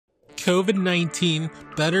COVID-19,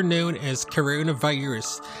 better known as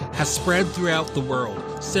coronavirus, has spread throughout the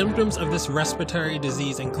world. Symptoms of this respiratory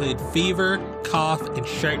disease include fever, cough, and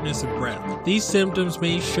shortness of breath. These symptoms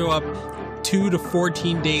may show up 2 to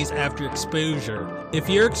 14 days after exposure. If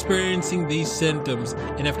you're experiencing these symptoms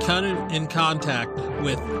and have come in contact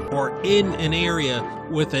with or in an area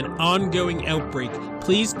with an ongoing outbreak,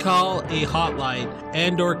 please call a hotline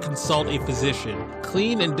and/or consult a physician.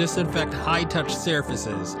 Clean and disinfect high-touch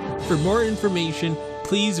surfaces. For more information,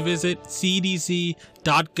 please visit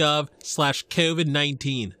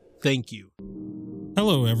cdc.gov/COVID-19. Thank you.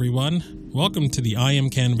 Hello, everyone. Welcome to the I Am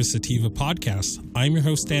Cannabis Sativa podcast. I'm your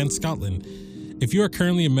host, Dan Scotland. If you are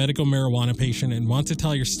currently a medical marijuana patient and want to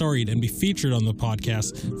tell your story and be featured on the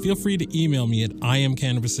podcast, feel free to email me at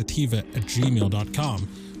iamcannabissativa@gmail.com.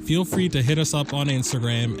 Feel free to hit us up on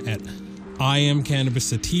Instagram at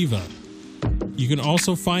iamcannabissativa. You can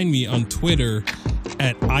also find me on Twitter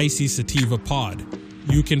at ICSativaPod.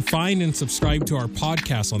 You can find and subscribe to our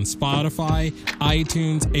podcast on Spotify,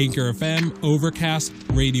 iTunes, Anchor FM, Overcast,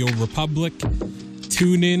 Radio Republic,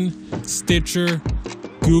 TuneIn, Stitcher,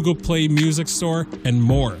 Google Play Music Store, and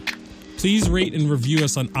more. Please rate and review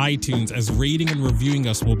us on iTunes, as rating and reviewing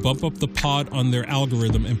us will bump up the pod on their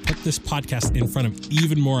algorithm and put this podcast in front of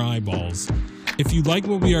even more eyeballs. If you like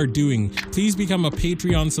what we are doing, please become a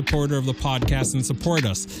Patreon supporter of the podcast and support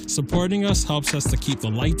us. Supporting us helps us to keep the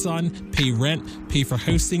lights on, pay rent, pay for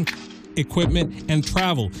hosting, equipment, and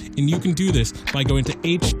travel. And you can do this by going to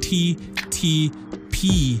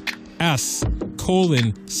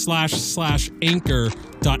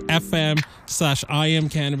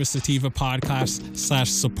https://anchor.fm/iamcannabissativa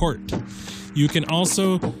podcast/support. You can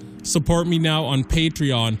also support me now on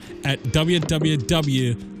Patreon at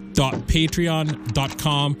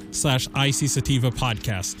www.patreon.com/ICSativa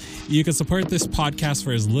podcast. You can support this podcast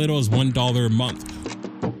for as little as $1 a month.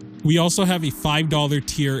 We also have a $5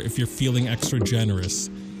 tier if you're feeling extra generous.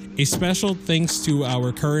 A special thanks to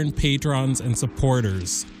our current patrons and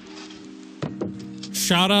supporters.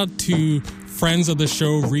 Shout out to friends of the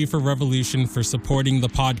show, Reefer Revolution, for supporting the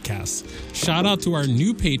podcast. Shout out to our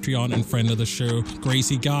new Patreon and friend of the show,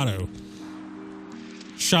 Gracie Gatto.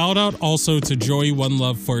 Shout out also to Joey One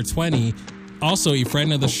Love 420, also a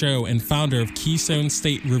friend of the show and founder of Keystone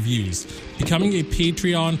State Reviews. Becoming a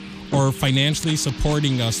Patreon or financially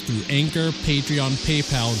supporting us through Anchor, Patreon,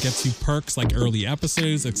 PayPal gets you perks like early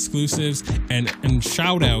episodes, exclusives, and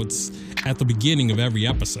shout outs at the beginning of every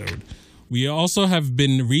episode. We also have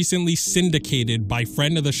been recently syndicated by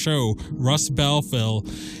friend of the show, Russ Belfill,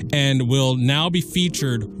 and will now be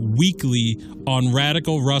featured weekly on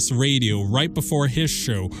Radical Russ Radio right before his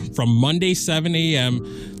show from Monday 7 a.m.,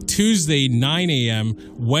 Tuesday 9 a.m.,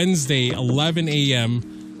 Wednesday 11 a.m.,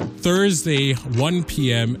 Thursday 1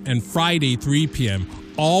 p.m., and Friday 3 p.m.,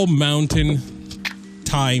 all mountain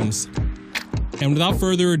times. And without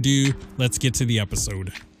further ado, let's get to the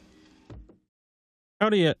episode.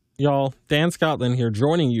 Howdy, y'all. Dan Scotland here,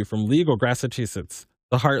 joining you from Legal, Massachusetts,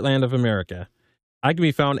 the heartland of America. I can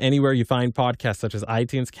be found anywhere you find podcasts such as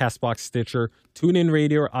iTunes, CastBox, Stitcher, TuneIn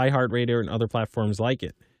Radio, iHeartRadio, and other platforms like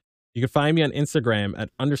it. You can find me on Instagram at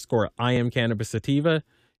 _IamCannabisSativa.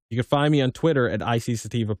 You can find me on Twitter at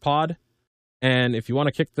ICSativaPod. And if you want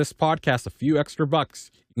to kick this podcast a few extra bucks,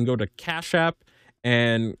 you can go to Cash App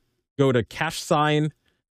and go to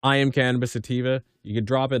 #IamCannabisSativa. You could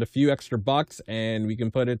drop it a few extra bucks and we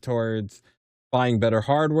can put it towards buying better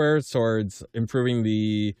hardware, towards improving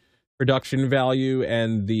the production value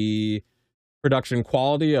and the production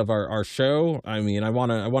quality of our show. I mean, I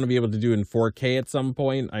want to be able to do in 4K at some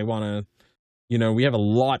point. I want to, we have a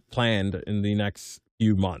lot planned in the next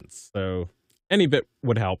few months. So any bit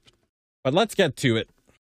would help. But let's get to it.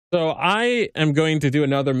 So I am going to do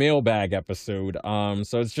another mailbag episode.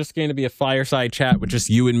 So it's just going to be a fireside chat with just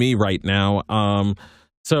you and me right now.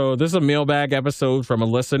 So this is a mailbag episode from a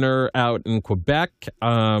listener out in Quebec.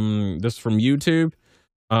 This is from YouTube.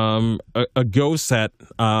 A ghost set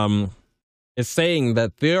is saying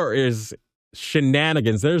that there is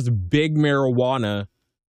shenanigans. There's big marijuana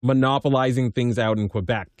monopolizing things out in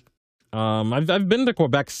Quebec. I've been to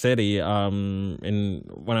Quebec City when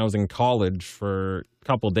I was in college for a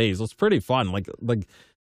couple days. It was pretty fun. Like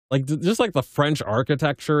just like the French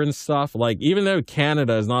architecture and stuff. Like, even though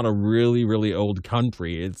Canada is not a really, really old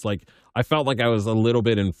country, it's like I felt like I was a little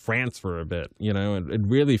bit in France for a bit. It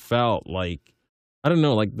really felt like, I don't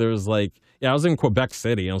know, like there was like, yeah, I was in Quebec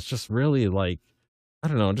City and it was just really like, I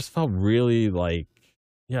don't know, it just felt really like,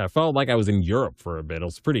 yeah, I felt like I was in Europe for a bit. It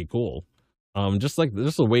was pretty cool. Just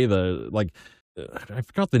the way I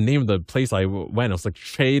forgot the name of the place I went. It was like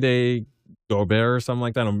Chez de Gobert or something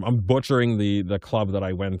like that. I'm butchering the club that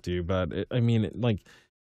I went to, but I mean, like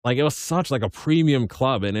it was such like a premium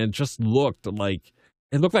club, and it just looked like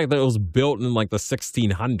it was built in like the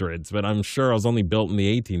 1600s, but I'm sure it was only built in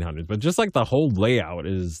the 1800s. But just like the whole layout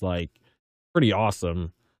is like pretty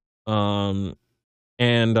awesome. Um,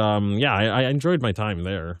 yeah, I enjoyed my time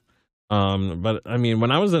there. But I mean,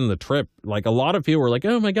 when I was in the trip, like a lot of people were like,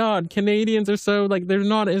 "Oh my God, Canadians are so like they're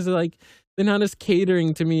not as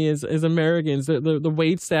catering to me as Americans. The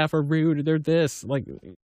wait staff are rude. They're this like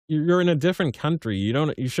you're in a different country.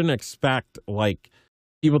 You shouldn't expect like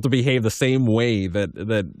people to behave the same way that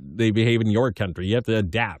they behave in your country. You have to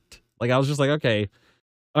adapt." Like I was just like, okay,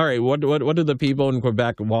 all right, what do the people in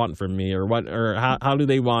Quebec want from me, or how do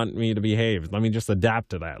they want me to behave? Let me just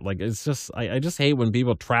adapt to that. Like it's just I just hate when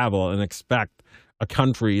people travel and expect a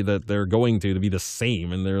country that they're going to be the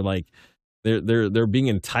same, and they're like they're being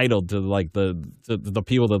entitled to like to the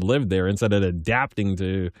people that live there instead of adapting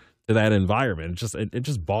to that environment. It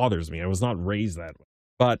just bothers me. I was not raised that way.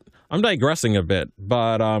 But I'm digressing a bit.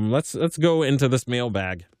 But let's go into this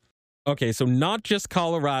mailbag. Okay, so not just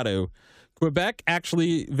Colorado. Quebec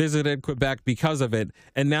actually visited Quebec because of it,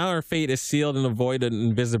 and now our fate is sealed and avoided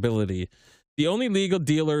invisibility. The only legal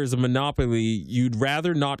dealer is a monopoly you'd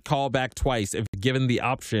rather not call back twice if given the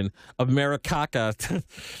option of Maricaca.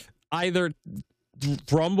 Either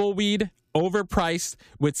Drumbleweed, overpriced,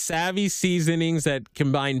 with savvy seasonings that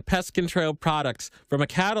combine pest control products from a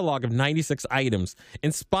catalog of 96 items,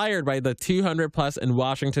 inspired by the 200 plus in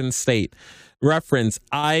Washington State. Reference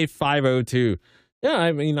I-502. Yeah,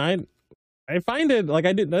 I mean, I find it like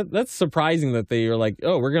that's surprising that they are like,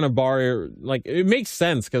 oh, we're gonna borrow. Like it makes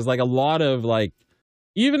sense because like a lot of like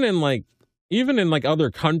even in like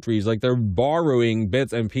other countries, like they're borrowing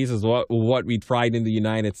bits and pieces of what we tried in the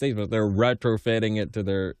United States, but they're retrofitting it to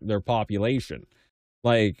their population.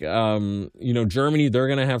 Like Germany, they're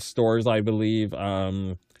gonna have stores, I believe.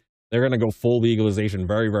 They're gonna go full legalization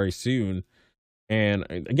very, very soon. And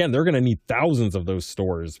again, they're gonna need thousands of those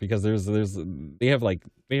stores because they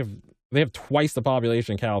have twice the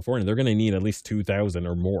population in California. They're going to need at least 2,000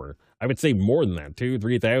 or more. I would say more than that,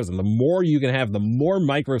 3,000. The more you can have, the more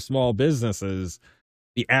micro small businesses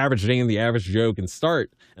the average day and the average Joe can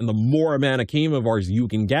start, and the more amount of chemovars you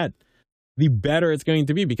can get, the better it's going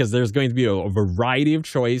to be because there's going to be a variety of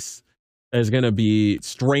choice. There's going to be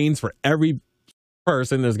strains for every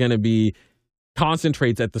person. There's going to be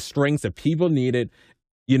concentrates at the strengths that people need it.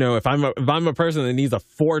 If I'm a person that needs a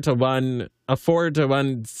 4-to-1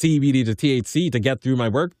 CBD to THC to get through my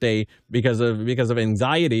workday because of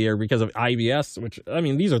anxiety or because of IBS, which I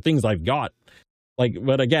mean these are things I've got. Like,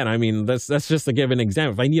 but again, I mean that's just to give an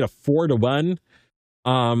example. If I need a 4-to-1,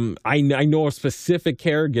 I know a specific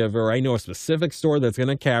caregiver. I know a specific store that's going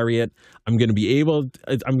to carry it. I'm going to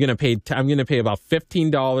pay about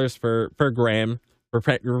 $15 per gram.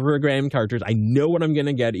 Per gram cartridge. I know what I'm going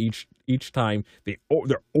to get each time.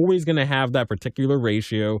 They're always going to have that particular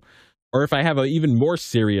ratio. Or if I have an even more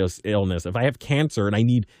serious illness, if I have cancer and I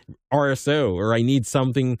need RSO, or I need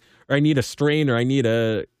something, or I need a strain, or I need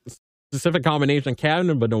a specific combination of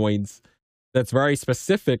cannabinoids that's very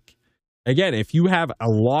specific. Again, if you have a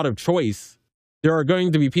lot of choice, there are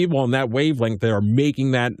going to be people on that wavelength that are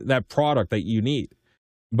making that product that you need.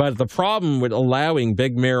 But the problem with allowing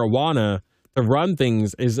big marijuana to run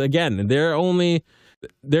things is, again, they're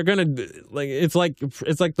gonna like it's like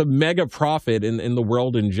the mega profit in the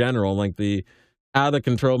world in general, like the out of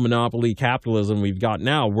control monopoly capitalism we've got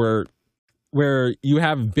now, where you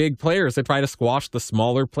have big players that try to squash the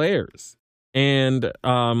smaller players. And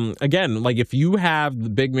again, like if you have the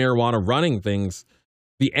big marijuana running things,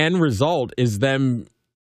 the end result is them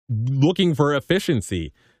looking for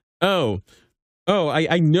efficiency.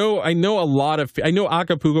 I know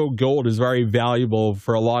Acapulco Gold is very valuable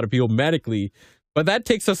for a lot of people medically, but that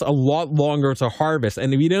takes us a lot longer to harvest.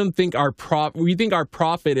 And we think our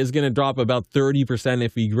profit is going to drop about 30%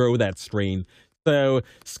 if we grow that strain. So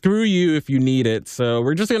screw you if you need it. So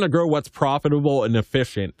we're just going to grow what's profitable and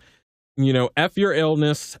efficient. F your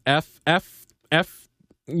illness, F, if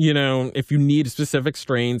you need specific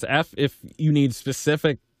strains, F if you need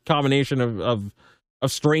specific combination of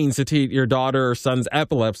strains to treat your daughter or son's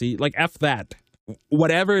epilepsy, like F that.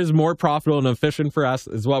 Whatever is more profitable and efficient for us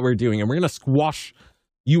is what we're doing. And we're going to squash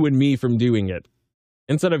you and me from doing it.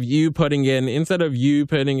 Instead of you putting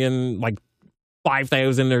in like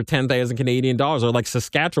 5,000 or 10,000 Canadian dollars, or like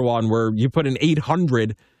Saskatchewan where you put in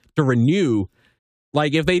 800 to renew.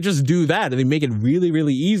 Like if they just do that and they make it really,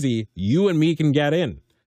 really easy, you and me can get in.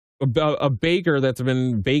 a baker that's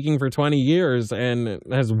been baking for 20 years and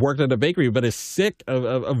has worked at a bakery, but is sick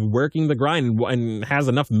of working the grind and has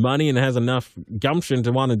enough money and has enough gumption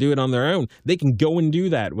to want to do it on their own, they can go and do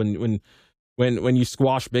that when you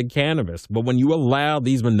squash big cannabis. But when you allow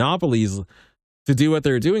these monopolies to do what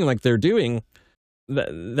they're doing, like they're doing,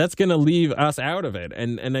 that's going to leave us out of it.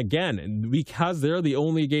 And again, because they're the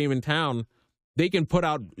only game in town, they can put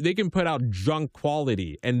out junk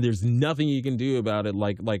quality, and there's nothing you can do about it,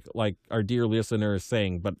 like our dear listener is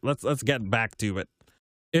saying. But let's get back to it.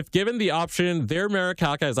 If given the option, their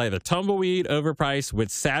Maricaca is either tumbleweed, overpriced,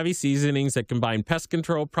 with savvy seasonings that combine pest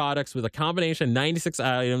control products with a combination of 96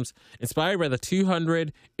 items inspired by the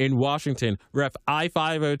 200 in Washington, ref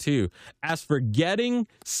I-502. As for getting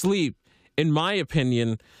sleep, in my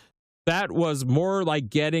opinion, that was more like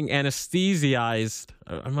getting anesthetized.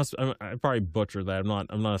 I probably butchered that. I'm not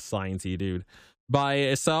a sciencey dude. By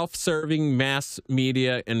a self-serving mass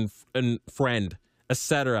media and friend,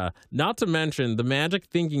 etc. Not to mention the magic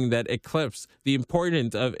thinking that eclipsed the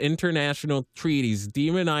importance of international treaties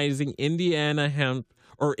demonizing Indian hemp,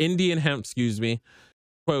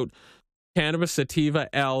 quote, cannabis sativa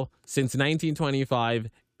L since 1925,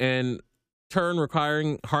 and turn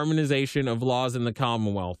requiring harmonization of laws in the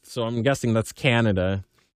Commonwealth. So I'm guessing that's Canada.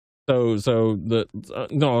 So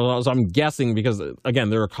I'm guessing because again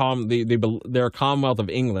they're a Commonwealth of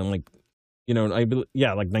England, like, you know,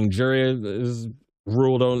 like Nigeria is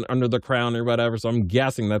ruled under the crown or whatever. So I'm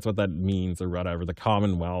guessing that's what that means or whatever. The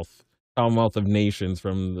Commonwealth of Nations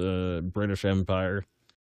from the British Empire.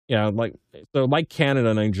 Yeah, like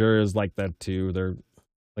Canada, Nigeria is like that too. They're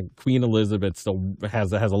like Queen Elizabeth still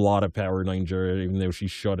has a lot of power in Nigeria, even though she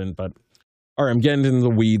shouldn't. But all right, I'm getting into the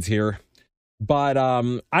weeds here. But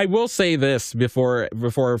I will say this before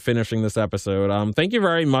finishing this episode. Thank you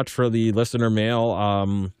very much for the listener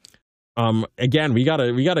mail. Again, we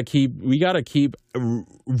gotta keep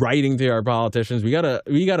writing to our politicians. We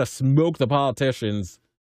gotta smoke the politicians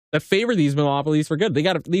that favor these monopolies for good.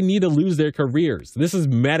 They need to lose their careers. This is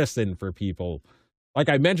medicine for people. Like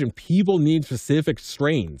I mentioned, people need specific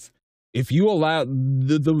strains. If you allow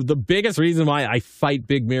the biggest reason why I fight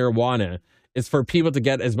big marijuana is for people to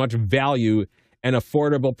get as much value and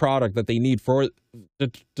affordable product that they need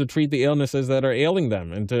to treat the illnesses that are ailing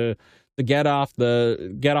them, and to get off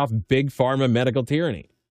big pharma medical tyranny.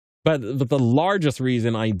 But the largest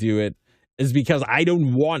reason I do it is because I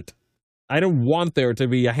don't want there to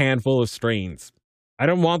be a handful of strains. I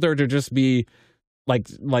don't want there to just be like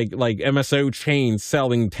MSO chains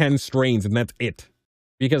selling 10 strains and that's it.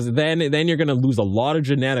 Because then you're going to lose a lot of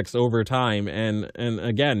genetics over time, and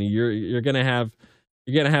again you're going to have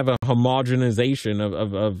a homogenization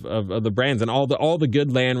of the brands, and all the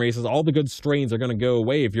good land races, all the good strains are going to go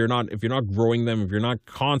away if you're not growing them, if you're not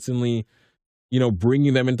constantly, you know,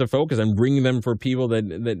 bringing them into focus and bringing them for people that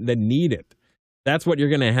need it. That's what you're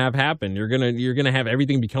going to have happen. You're going to have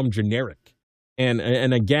everything become generic.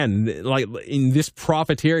 And again, like in this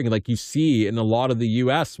profiteering, like you see in a lot of the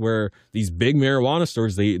U.S., where these big marijuana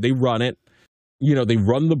stores, they run it, you know, they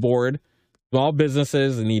run the board. Small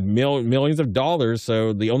businesses need millions of dollars,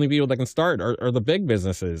 so the only people that can start are the big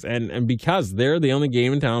businesses. And because they're the only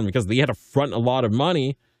game in town, because they had to front a lot of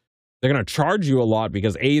money, they're going to charge you a lot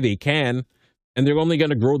because they can, and they're only going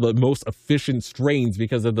to grow the most efficient strains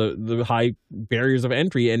because of the high barriers of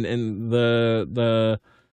entry and the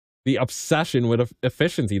obsession with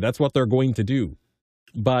efficiency. That's what they're going to do.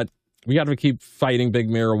 But we got to keep fighting big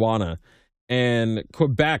marijuana. And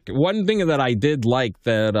Quebec, one thing that I did like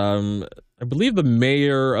that I believe the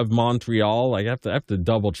mayor of Montreal, I have to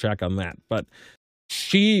double check on that, but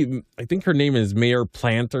I think her name is Mayor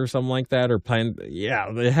Plante or something like that, or Plant.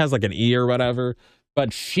 Yeah, it has like an E or whatever.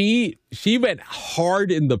 But she went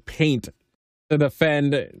hard in the paint to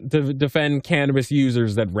defend cannabis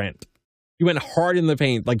users that rent. She went hard in the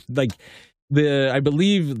paint, I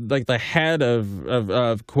believe the head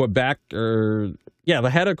of Quebec, the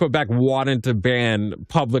head of Quebec wanted to ban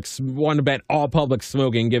all public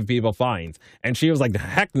smoking, give people fines, and she was like,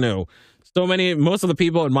 heck no. Most of the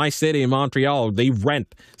people in my city in Montreal, they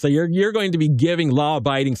rent, so you're going to be giving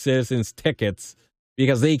law-abiding citizens tickets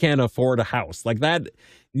because they can't afford a house like that.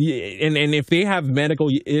 And if they have medical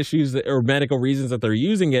issues or medical reasons that they're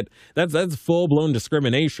using it, that's full-blown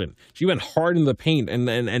discrimination. She went hard in the paint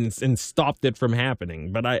and stopped it from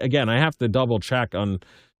happening. But I have to double check on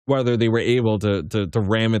whether they were able to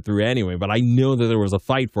ram it through anyway. But I know that there was a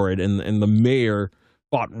fight for it, and the mayor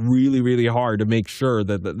fought really, really hard to make sure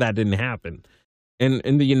that didn't happen. And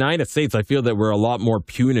in the United States, I feel that we're a lot more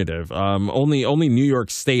punitive. Only New York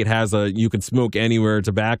State has you can smoke anywhere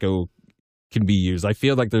tobacco can be used. I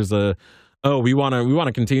feel like there's a oh, we want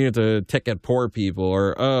to continue to ticket poor people,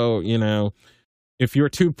 or, oh, you know, if you're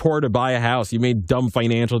too poor to buy a house, you made dumb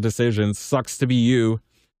financial decisions. Sucks to be you.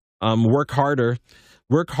 Work harder.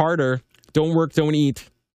 Don't work, don't eat.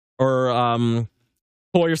 Or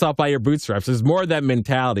pull yourself by your bootstraps. There's more of that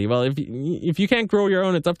mentality. Well, if you can't grow your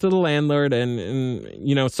own, it's up to the landlord, and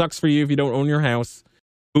you know, sucks for you if you don't own your house.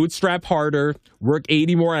 Bootstrap harder. Work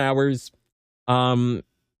 80 more hours.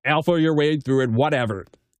 Alpha your way through it. Whatever.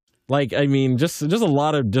 Like, I mean, just a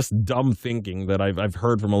lot of just dumb thinking that I've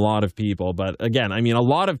heard from a lot of people. But again, I mean, a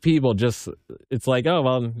lot of people just, it's like, oh,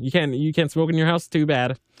 well, you can't smoke in your house, too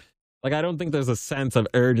bad. Like, I don't think there's a sense of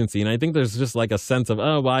urgency, and I think there's just like a sense of,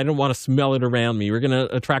 oh, well, I don't want to smell it around me. We're gonna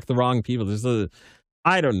attract the wrong people.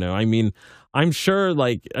 I don't know. I mean, I'm sure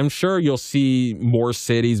you'll see more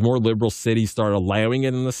liberal cities start allowing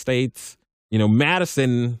it in the States. You know,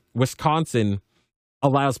 Madison, Wisconsin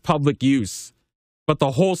allows public use, but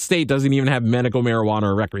the whole state doesn't even have medical marijuana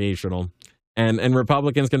or recreational. And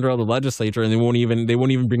Republicans control the legislature, and they won't even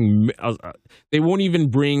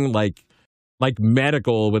bring like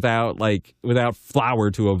medical without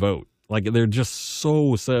flower to a vote. Like, they're just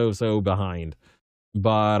so behind.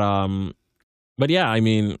 But yeah,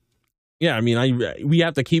 we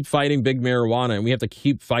have to keep fighting big marijuana, and we have to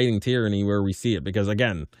keep fighting tyranny where we see it, because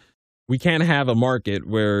again, we can't have a market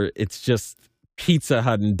where it's just Pizza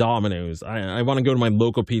Hut and Domino's. I want to go to my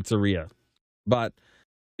local pizzeria. But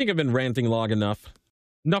I think I've been ranting long enough.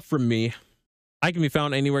 Enough from me. I can be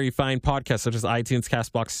found anywhere you find podcasts, such as iTunes,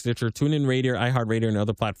 CastBox, Stitcher, TuneIn Radio, iHeartRadio, and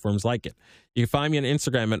other platforms like it. You can find me on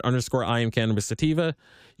Instagram at _IamCannabisSativa.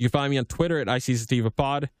 You can find me on Twitter at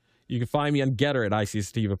ICSativaPod. You can find me on Getter at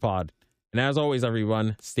ICSativaPod. And as always,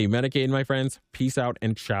 everyone, stay medicated, my friends. Peace out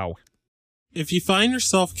and ciao. If you find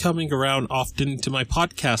yourself coming around often to my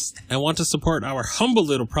podcast and want to support our humble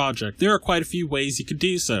little project, there are quite a few ways you could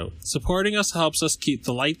do so. Supporting us helps us keep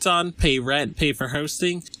the lights on, pay rent, pay for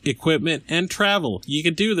hosting, equipment, and travel. You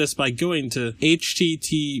can do this by going to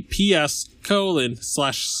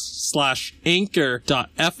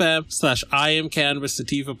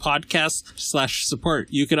https://anchor.fm/IamCannabisSativa/support.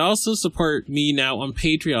 You can also support me now on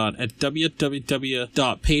Patreon at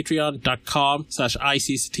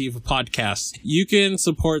www.patreon.com/ICSativapodcast. You can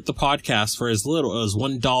support the podcast for as little as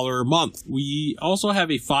 $1 a month. We also have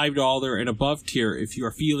a $5 and above tier if you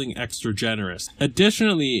are feeling extra generous.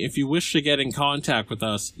 Additionally, if you wish to get in contact with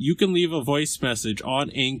us, you can leave a voice message on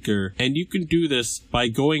Anchor, and you can do this by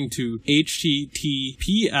going to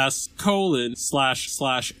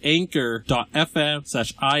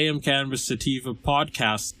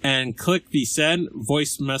https://anchor.fm/IamCannabisSativapodcast and click the send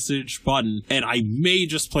voice message button, and I may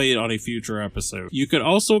just play it on a future episode. You can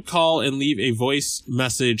also call and leave a voice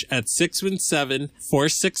message at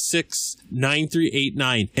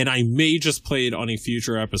 617-466-9389, and I may just play it on a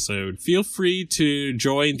future episode. Feel free to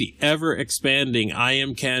join the ever-expanding I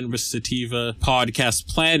Am Cannabis Sativa podcast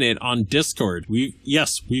planet on Discord. We've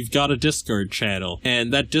got a Discord channel,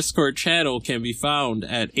 and that Discord channel can be found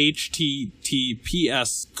at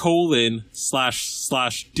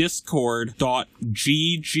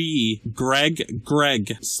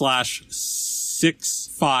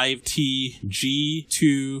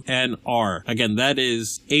Again, that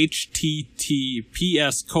is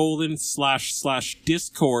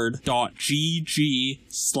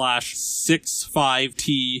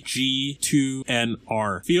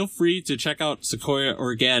https://discord.gg/65tg2nr. Feel free to check out Sequoia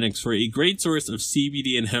Organics for a great source of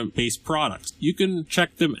CBD and hemp-based products. You can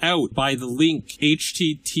check them out by the link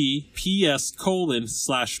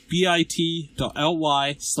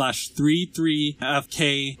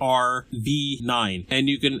https://bit.ly/33fkrv9, and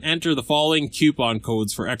you can enter the following coupon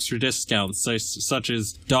codes for extra discounts, such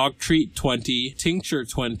as Dog Treat 20, Tincture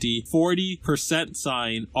 20,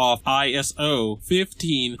 40% off ISO,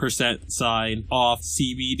 15% off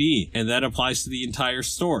CBD, and that applies to the entire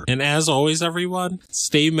store. And as always, everyone,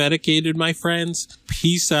 stay medicated, my friends.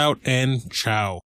 Peace out and ciao.